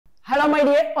Hello my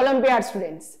dear Olympiad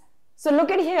students. So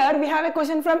look at here, we have a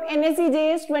question from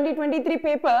NSEJS 2023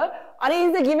 paper.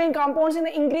 Arrange the given compounds in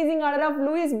the increasing order of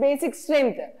Lewis basic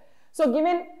strength. So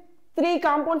given three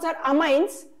compounds are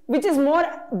amines, which is more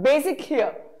basic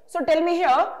here. So tell me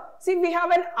here, see we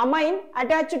have an amine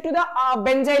attached to the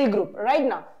benzyl group right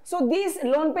now. So these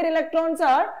lone pair electrons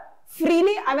are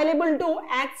freely available to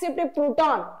accept a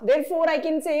proton. Therefore, I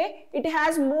can say it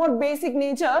has more basic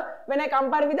nature when I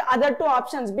compare with the other two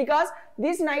options, because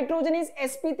this nitrogen is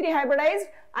sp3 hybridized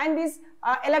and these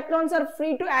electrons are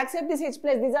free to accept this H+.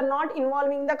 These are not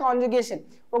involving the conjugation.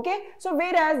 Okay. So,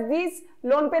 whereas these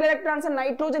lone pair electrons and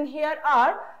nitrogen here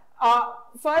are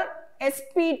for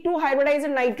sp2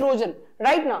 hybridized nitrogen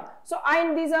right now. So,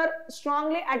 and these are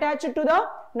strongly attached to the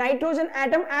nitrogen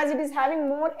atom as it is having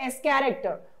more S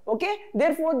character. Okay,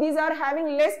 therefore these are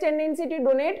having less tendency to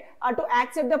donate or to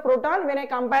accept the proton when I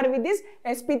compare with this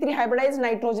sp3 hybridized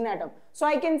nitrogen atom. So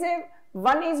I can say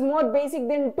 1 is more basic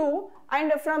than 2,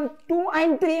 and from 2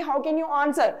 and 3 how can you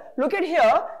answer? Look at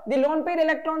here, the lone pair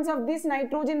electrons of this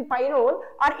nitrogen pyrrole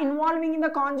are involving in the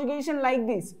conjugation like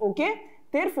this. Okay,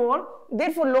 therefore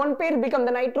lone pair become,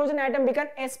 the nitrogen atom become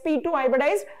sp2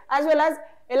 hybridized, as well as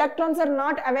electrons are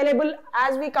not available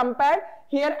as we compare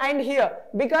here and here,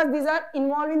 because these are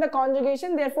involving the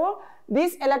conjugation. Therefore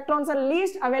these electrons are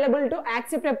least available to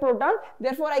accept a proton.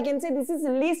 Therefore I can say this is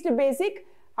least basic,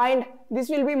 and this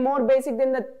will be more basic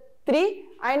than the 3,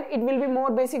 and it will be more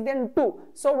basic than 2.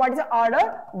 So what is the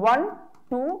order? 1,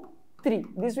 2, 3.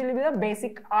 This will be the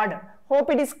basic order. Hope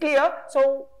it is clear.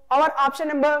 So our option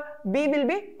number B will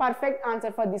be perfect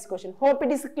answer for this question. Hope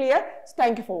it is clear.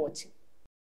 Thank you for watching.